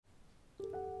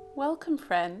Welcome,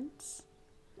 friends.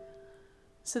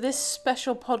 So, this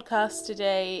special podcast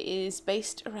today is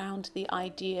based around the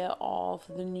idea of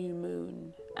the new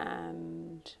moon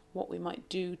and what we might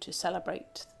do to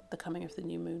celebrate the coming of the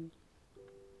new moon.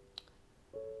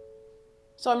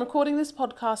 So, I'm recording this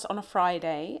podcast on a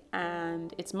Friday,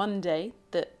 and it's Monday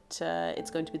that it's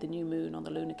going to be the new moon on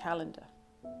the lunar calendar.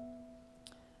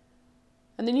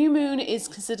 And the new moon is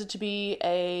considered to be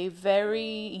a very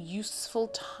useful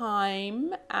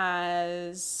time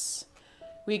as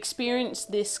we experience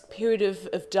this period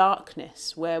of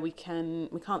darkness where we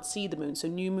can't see the moon. So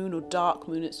new moon or dark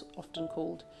moon, it's often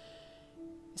called.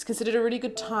 It's considered a really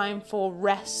good time for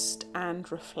rest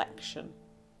and reflection.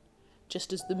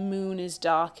 Just as the moon is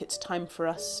dark, it's time for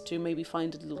us to maybe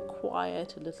find a little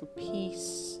quiet, a little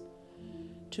peace,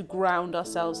 to ground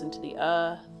ourselves into the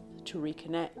earth, to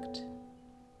reconnect.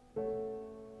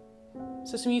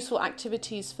 So some useful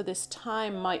activities for this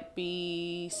time might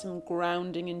be some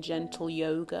grounding and gentle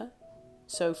yoga.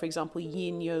 So for example,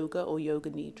 yin yoga or yoga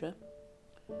nidra.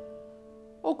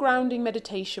 Or grounding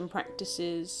meditation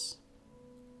practices.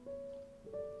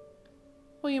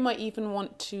 Or you might even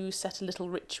want to set a little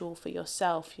ritual for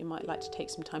yourself. You might like to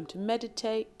take some time to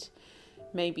meditate,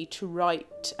 maybe to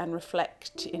write and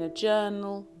reflect in a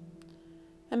journal,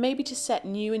 and maybe to set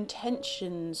new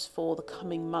intentions for the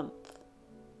coming month.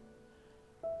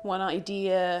 One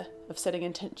idea of setting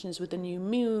intentions with the new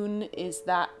moon is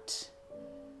that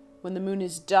when the moon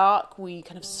is dark, we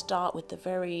kind of start with the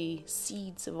very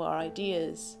seeds of our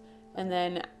ideas. And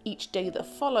then each day that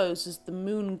follows, as the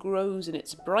moon grows in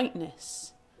its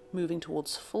brightness, moving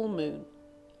towards full moon,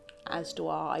 as do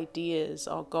our ideas,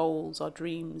 our goals, our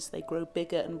dreams. They grow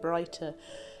bigger and brighter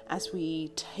as we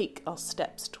take our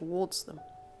steps towards them.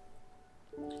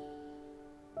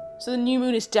 So the new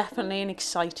moon is definitely an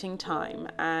exciting time,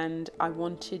 and I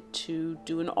wanted to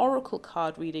do an oracle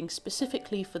card reading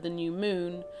specifically for the new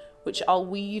moon, which I'll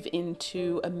weave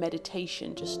into a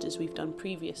meditation just as we've done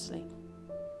previously.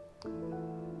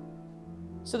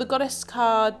 So the goddess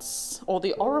cards, or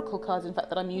the oracle cards in fact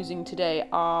that I'm using today,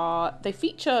 they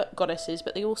feature goddesses,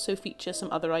 but they also feature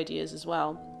some other ideas as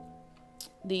well.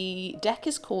 The deck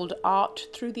is called Art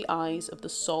Through the Eyes of the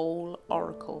Soul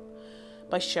Oracle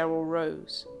by Cheryl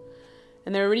Rose.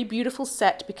 And they're a really beautiful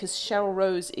set because Cheryl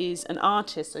Rose is an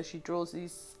artist, so she draws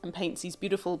these and paints these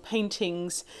beautiful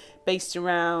paintings based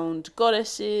around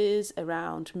goddesses,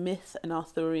 around myth and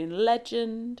Arthurian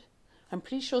legend. I'm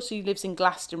pretty sure she lives in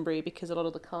Glastonbury because a lot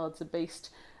of the cards are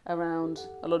based around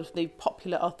a lot of the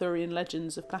popular Arthurian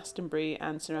legends of Glastonbury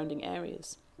and surrounding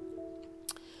areas.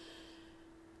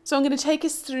 So I'm going to take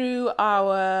us through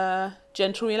our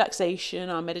gentle relaxation,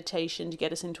 our meditation to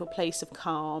get us into a place of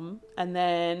calm. And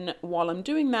then while I'm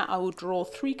doing that, I will draw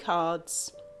 3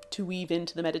 cards to weave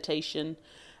into the meditation.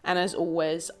 And as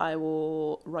always, I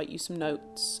will write you some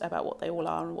notes about what they all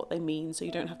are and what they mean. So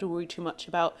you don't have to worry too much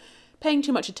about paying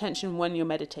too much attention when you're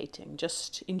meditating.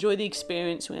 Just enjoy the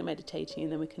experience when you're meditating,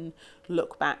 and then we can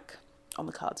look back on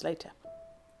the cards later.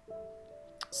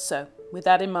 So with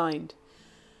that in mind,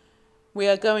 we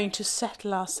are going to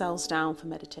settle ourselves down for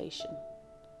meditation.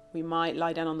 We might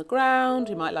lie down on the ground,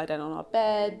 we might lie down on our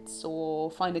beds,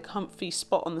 or find a comfy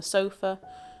spot on the sofa.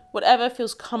 Whatever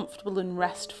feels comfortable and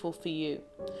restful for you.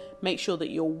 Make sure that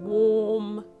you're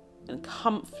warm and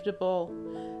comfortable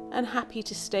and happy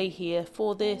to stay here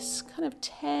for this kind of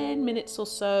 10 minutes or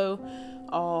so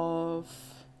of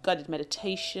guided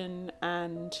meditation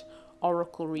and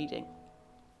oracle reading.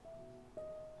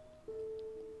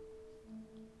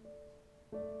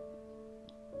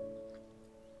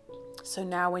 So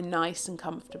now we're nice and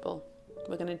comfortable.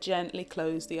 We're going to gently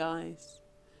close the eyes.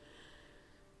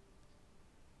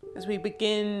 As we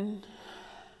begin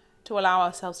to allow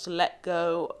ourselves to let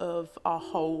go of our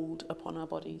hold upon our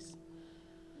bodies.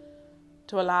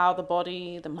 To allow the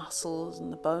body, the muscles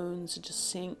and the bones to just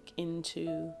sink into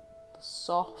the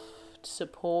soft,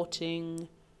 supporting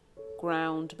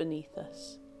ground beneath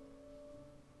us.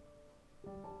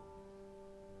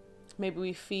 Maybe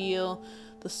we feel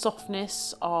the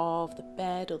softness of the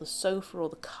bed or the sofa or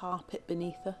the carpet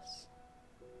beneath us.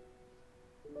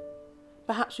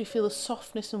 Perhaps we feel the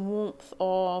softness and warmth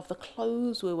of the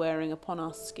clothes we're wearing upon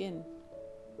our skin.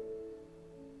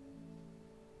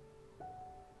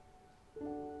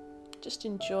 Just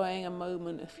enjoying a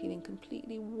moment of feeling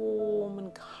completely warm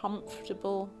and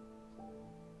comfortable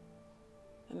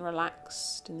and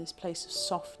relaxed in this place of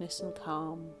softness and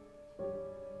calm.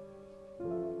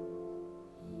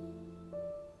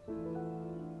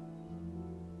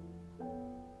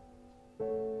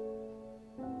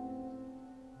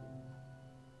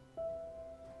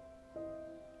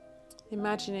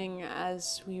 Imagining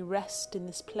as we rest in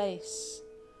this place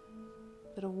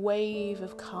that a wave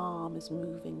of calm is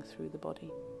moving through the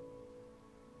body.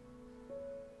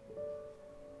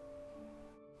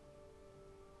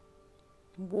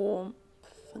 Warmth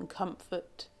and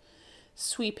comfort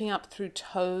sweeping up through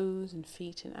toes and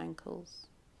feet and ankles,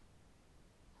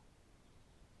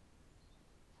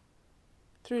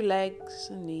 through legs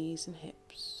and knees and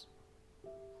hips,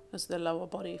 as the lower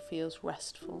body feels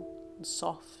restful and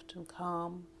soft and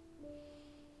calm.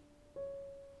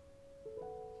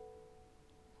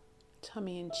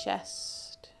 Tummy and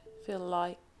chest feel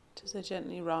light as they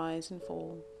gently rise and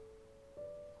fall.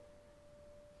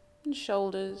 And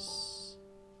shoulders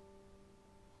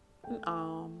and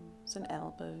arms and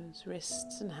elbows,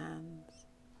 wrists and hands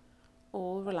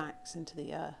all relax into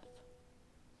the earth.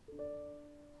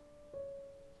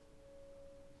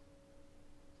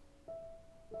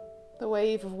 The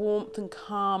wave of warmth and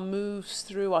calm moves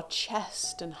through our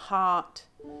chest and heart,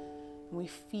 and we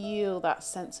feel that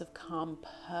sense of calm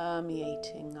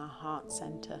permeating our heart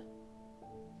center.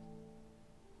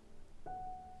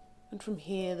 And from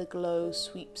here the glow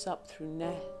sweeps up through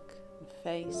neck and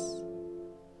face,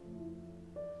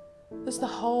 as the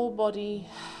whole body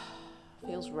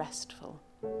feels restful,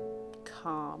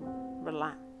 calm,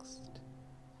 relaxed.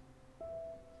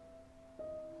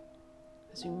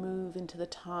 As we move into the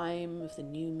time of the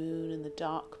new moon and the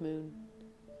dark moon,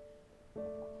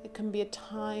 it can be a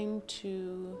time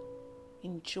to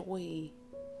enjoy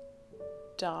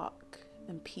dark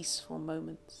and peaceful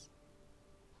moments,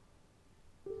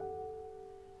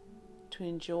 to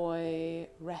enjoy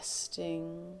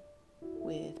resting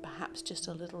with perhaps just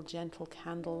a little gentle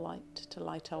candlelight to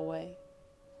light our way.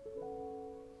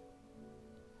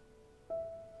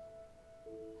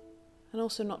 And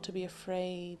also not to be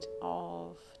afraid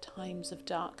of times of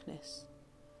darkness.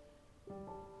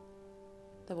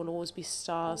 There will always be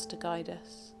stars to guide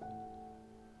us.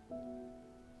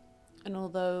 And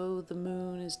although the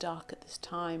moon is dark at this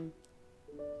time,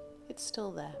 it's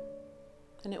still there,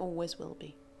 and it always will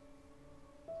be.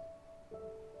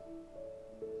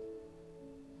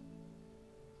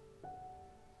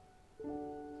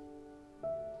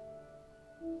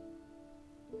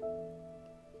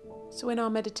 So in our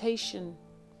meditation,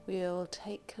 we'll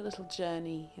take a little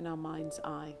journey in our mind's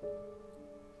eye.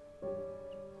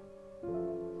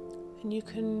 And you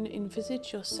can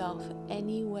envisage yourself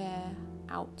anywhere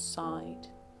outside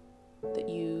that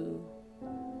you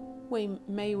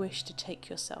may wish to take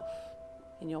yourself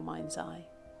in your mind's eye.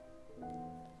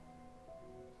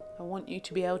 I want you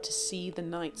to be able to see the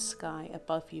night sky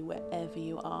above you wherever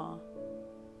you are.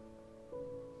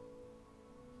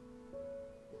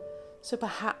 So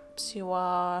perhaps you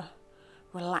are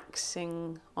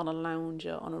relaxing on a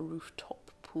lounger on a rooftop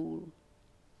pool.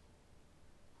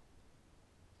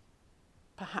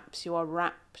 Perhaps you are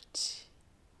wrapped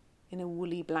in a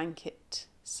woolly blanket,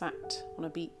 sat on a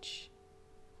beach.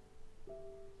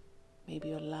 Maybe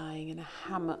you're lying in a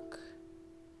hammock.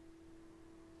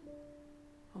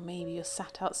 Or maybe you're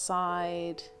sat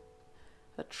outside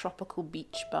a tropical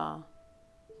beach bar.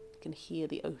 You can hear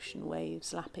the ocean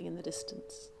waves lapping in the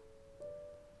distance.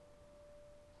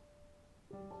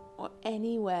 Or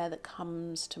anywhere that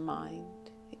comes to mind.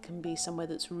 It can be somewhere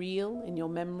that's real in your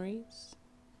memories,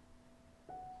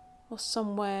 or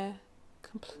somewhere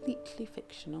completely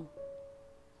fictional.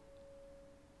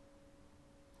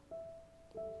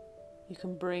 You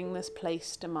can bring this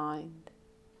place to mind.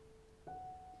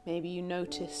 Maybe you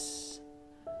notice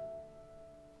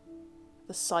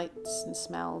the sights and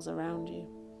smells around you,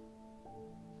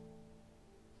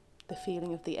 the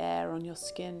feeling of the air on your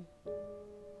skin.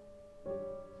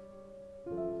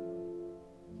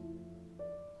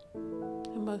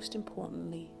 And most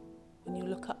importantly, when you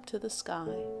look up to the sky,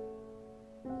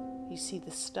 you see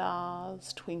the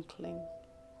stars twinkling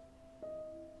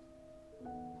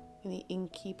in the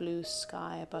inky blue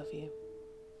sky above you.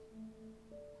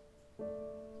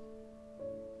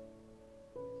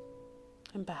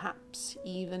 And perhaps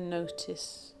even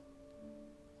notice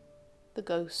the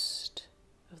ghost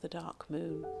of the dark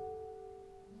moon.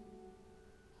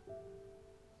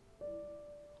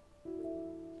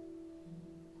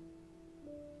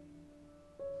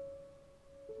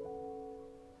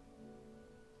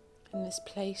 In this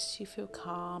place you feel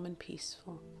calm and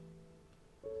peaceful.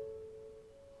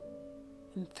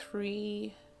 And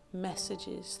 3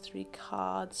 messages, 3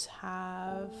 cards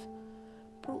have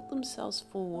brought themselves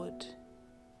forward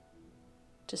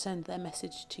to send their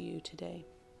message to you today.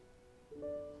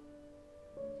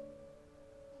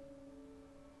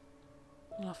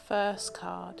 And our first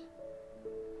card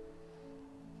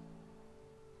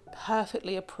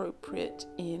perfectly appropriate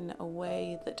in a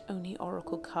way that only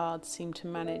oracle cards seem to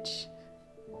manage,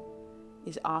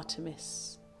 is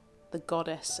Artemis, the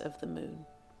goddess of the moon.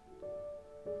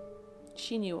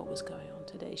 She knew what was going on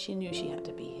today. She knew she had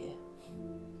to be here.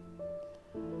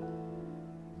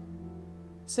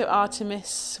 So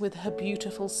Artemis, with her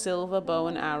beautiful silver bow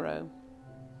and arrow,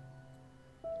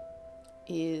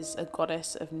 is a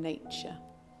goddess of nature,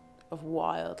 of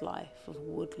wildlife, of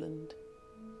woodland.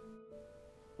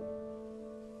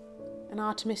 And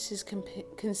Artemis is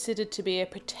considered to be a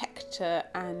protector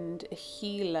and a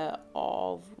healer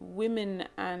of women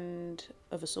and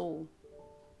of us all.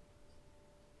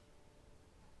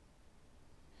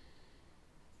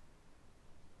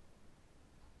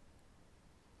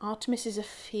 Artemis is a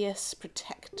fierce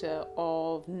protector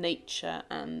of nature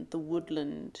and the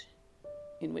woodland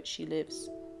in which she lives.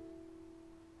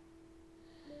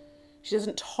 She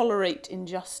doesn't tolerate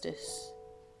injustice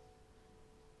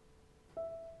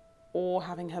or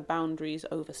having her boundaries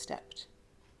overstepped.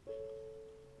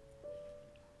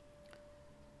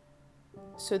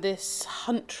 So this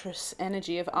huntress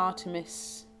energy of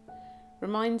Artemis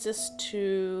reminds us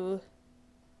to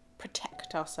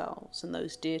protect ourselves and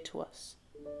those dear to us,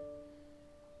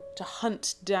 to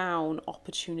hunt down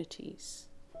opportunities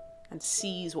and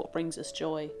seize what brings us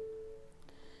joy,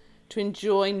 to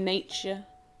enjoy nature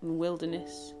and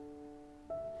wilderness,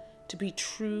 to be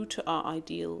true to our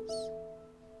ideals,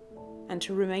 and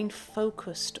to remain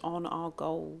focused on our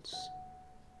goals.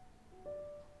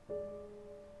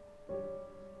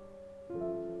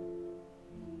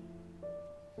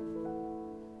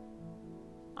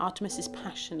 Artemis is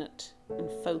passionate and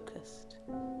focused.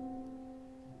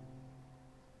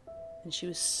 And she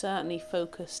was certainly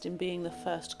focused in being the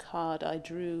first card I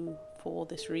drew for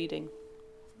this reading.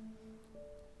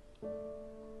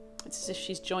 It's as if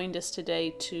she's joined us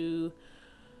today to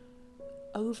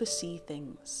oversee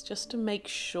things, just to make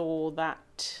sure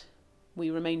that we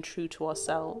remain true to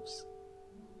ourselves.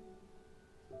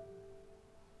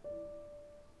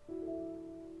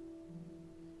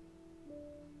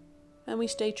 And we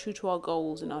stay true to our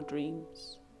goals and our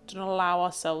dreams. Don't allow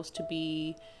ourselves to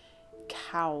be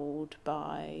cowed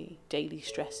by daily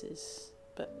stresses,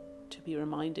 but to be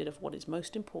reminded of what is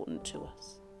most important to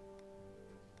us.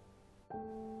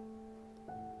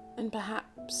 And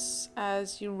perhaps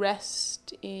as you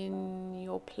rest in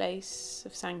your place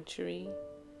of sanctuary,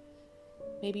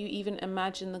 maybe you even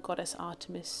imagine the goddess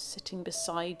Artemis sitting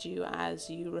beside you as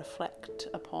you reflect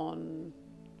upon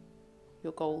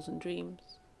your goals and dreams.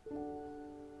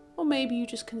 Or maybe you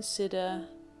just consider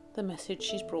the message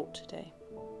she's brought today.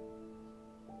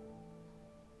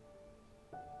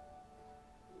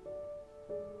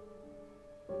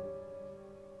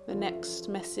 The next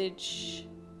message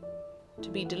to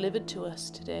be delivered to us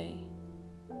today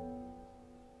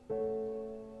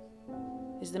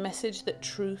is the message that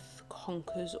truth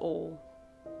conquers all.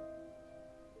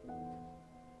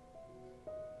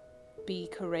 Be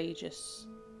courageous.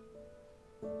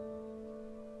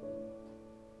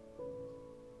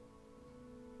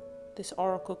 This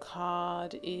oracle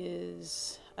card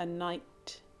is a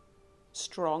knight,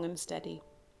 strong and steady,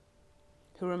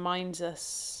 who reminds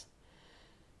us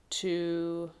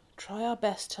to try our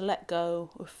best to let go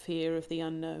of fear of the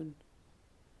unknown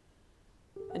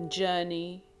and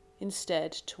journey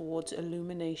instead towards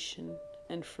illumination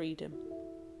and freedom.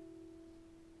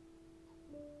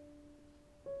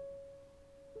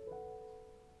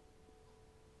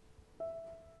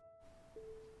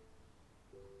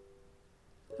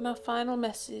 And our final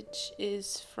message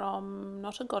is from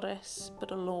not a goddess,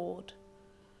 but a lord,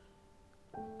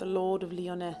 the Lord of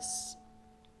Lyonesse,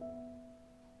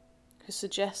 who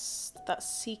suggests that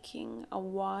seeking a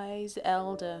wise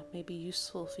elder may be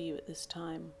useful for you at this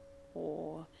time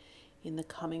or in the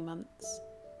coming months.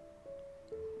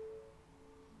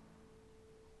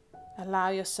 Allow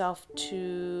yourself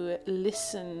to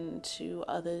listen to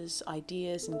others'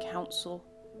 ideas and counsel,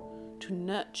 to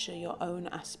nurture your own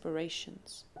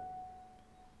aspirations.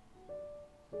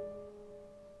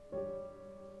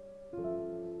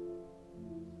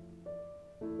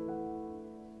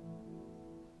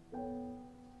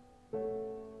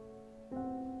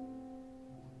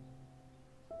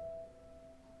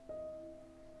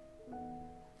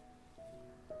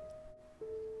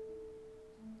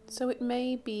 So it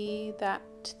may be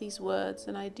that these words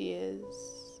and ideas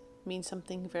mean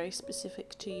something very specific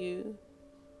to you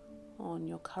on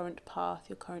your current path,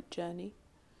 your current journey.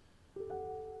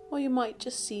 Or you might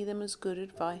just see them as good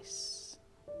advice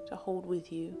to hold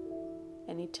with you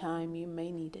anytime you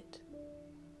may need it.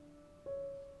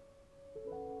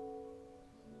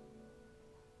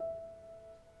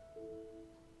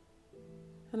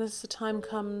 And And as the time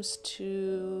comes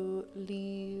to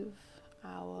leave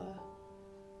our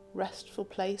restful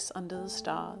place under the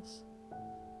stars,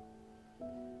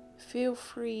 feel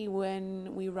free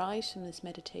when we rise from this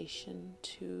meditation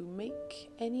to make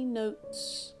any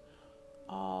notes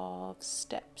of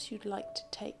steps you'd like to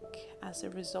take as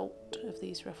a result of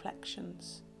these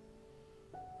reflections.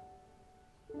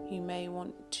 You may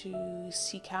want to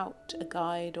seek out a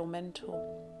guide or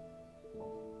mentor.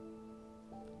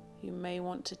 You may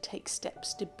want to take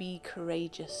steps to be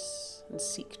courageous and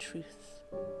seek truth.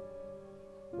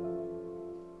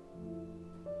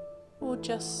 Or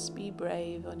just be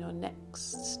brave on your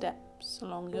next steps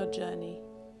along your journey,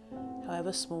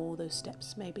 however small those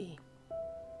steps may be.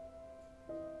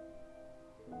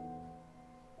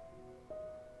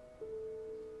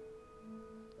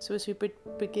 So as we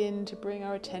begin to bring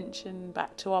our attention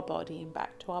back to our body and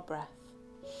back to our breath,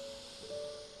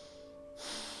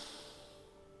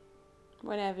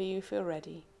 whenever you feel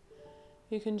ready,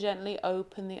 you can gently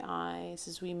open the eyes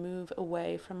as we move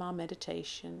away from our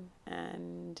meditation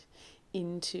and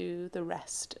into the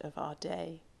rest of our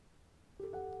day.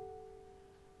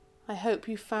 I hope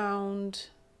you found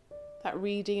that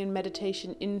reading and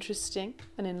meditation interesting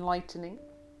and enlightening.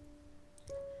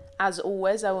 As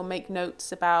always, I will make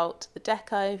notes about the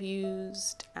deck I've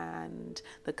used and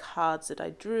the cards that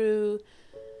I drew.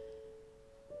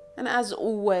 And as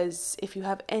always, if you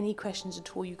have any questions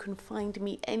at all, you can find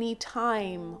me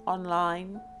anytime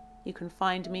online. You can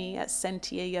find me at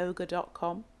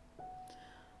sentieyoga.com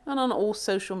and on all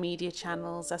social media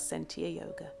channels as Sentia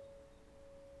Yoga.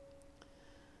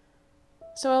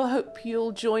 So I hope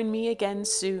you'll join me again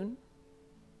soon.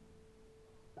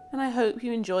 And I hope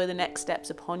you enjoy the next steps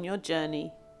upon your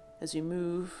journey as you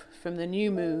move from the new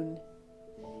moon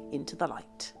into the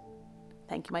light.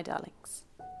 Thank you, my darlings.